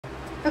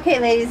Okay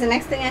ladies, the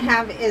next thing I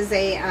have is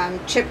a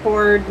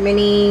chipboard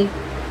mini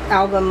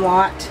album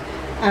lot.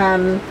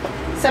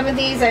 Some of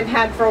these I've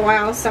had for a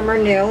while, some are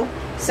new.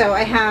 So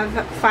I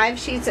have 5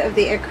 sheets of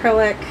the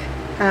acrylic.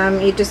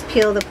 You just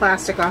peel the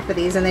plastic off of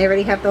these and they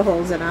already have the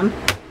holes in them.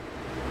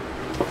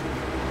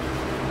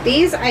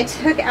 These I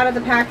took out of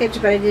the package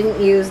but I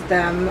didn't use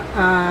them.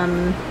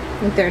 I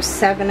think there's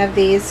 7 of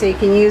these, so you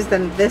can use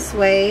them this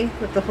way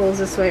with the holes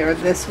this way or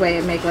this way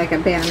and make like a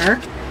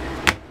banner.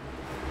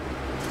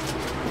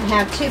 I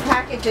have 2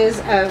 packages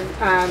of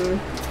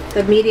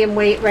the medium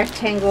weight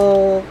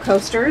rectangle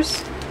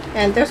coasters,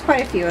 and there's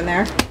quite a few in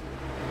there.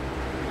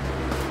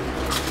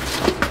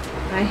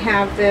 I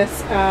have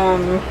this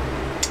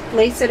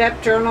Lace It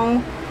Up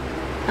journal.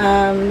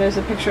 There's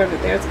a picture of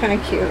it there, it's kind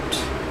of cute.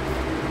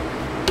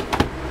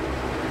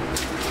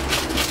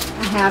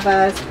 I have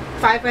a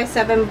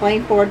 5x7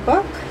 blank board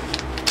book.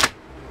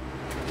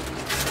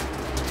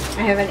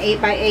 I have an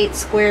 8x8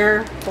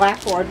 square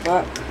blackboard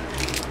book.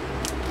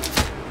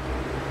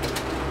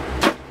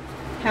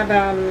 Have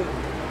a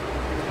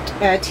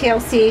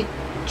TLC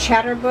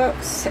chatter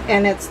books,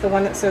 and it's the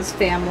one that says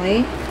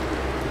family.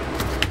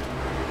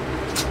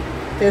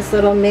 This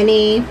little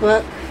mini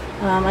book,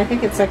 I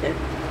think it's like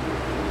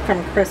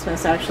from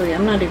Christmas actually,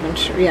 I'm not even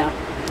sure, yeah.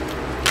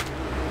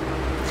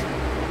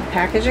 A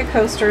package of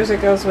coasters that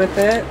goes with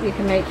it, you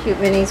can make cute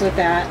minis with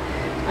that.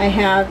 I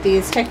have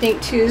these Technique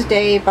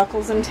Tuesday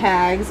buckles and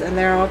tags, and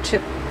they're all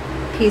chip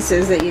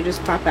pieces that you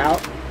just pop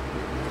out.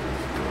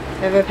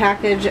 I have a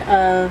package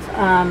of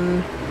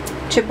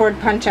chipboard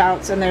punch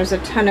outs, and there's a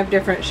ton of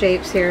different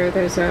shapes here.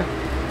 There's a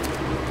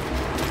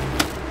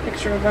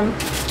picture of them.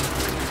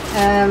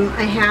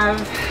 I have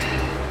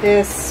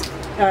this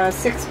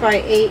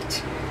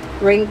 6x8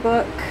 ring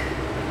book.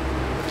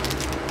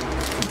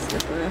 Let's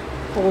get the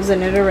holes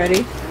in it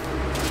already.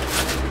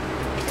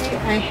 Okay,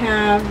 I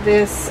have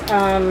this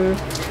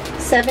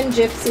 7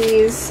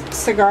 Gypsies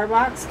cigar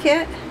box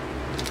kit.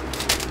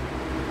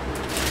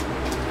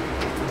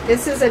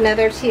 This is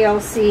another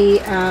TLC,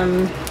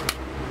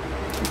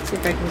 let's see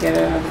if I can get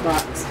it out of the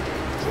box.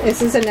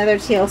 This is another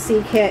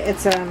TLC kit.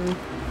 It's a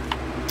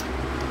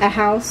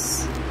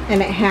house,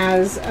 and it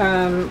has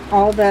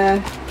all the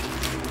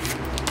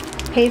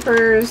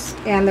papers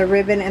and the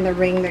ribbon and the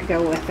ring that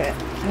go with it,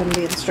 and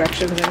the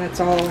instructions, and it's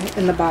all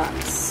in the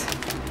box.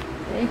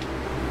 Okay.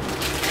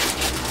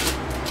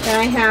 Then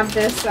I have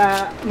this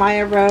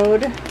Maya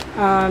Road.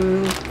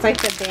 It's like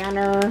the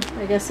banner,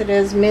 I guess it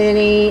is,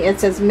 mini. It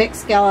says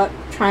Mixed Scallop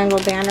Triangle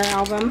Banner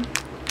Album.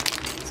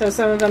 So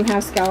some of them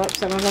have scallops,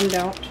 some of them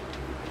don't.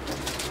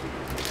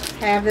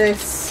 I have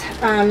this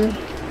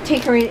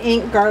Tinkering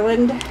Ink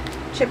Garland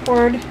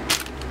chipboard.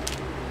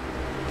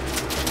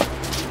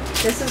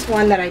 This is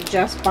one that I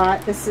just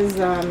bought. This is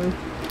the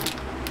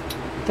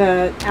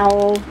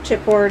Owl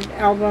chipboard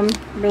album.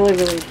 Really,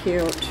 really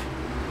cute.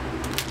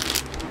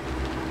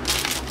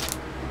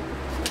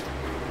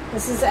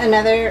 This is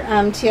another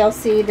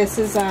TLC. This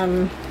is,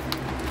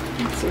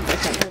 let's see if I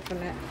can open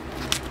it.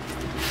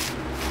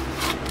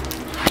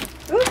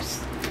 Oops.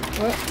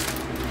 Whoop.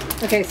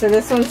 Okay, so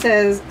this one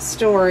says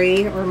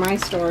story, or my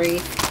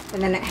story,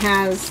 and then it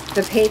has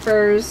the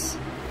papers,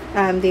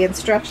 the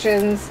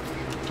instructions.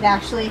 It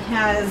actually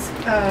has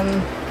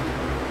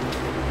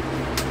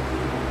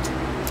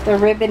the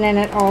ribbon in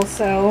it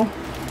also.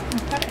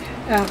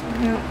 Oh,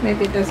 no,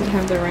 maybe it doesn't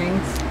have the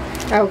rings.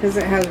 Oh, because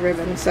it has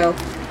ribbon. So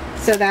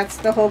that's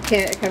the whole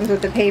kit. It comes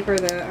with the paper.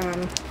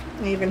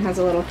 It even has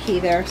a little key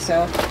there,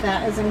 so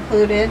that is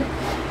included.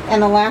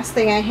 And the last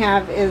thing I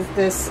have is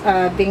this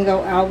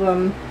bingo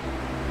album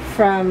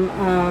from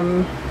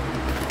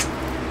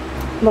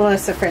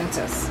Melissa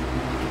Francis.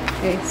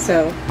 Okay,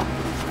 so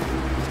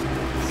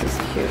this is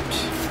cute.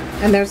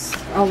 And there's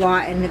a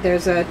lot in it.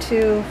 There's a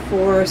 2,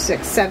 4,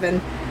 6,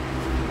 7.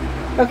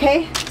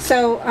 Okay,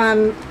 so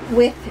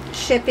with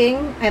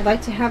shipping, I'd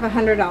like to have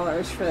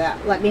 $100 for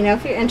that. Let me know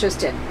if you're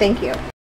interested. Thank you.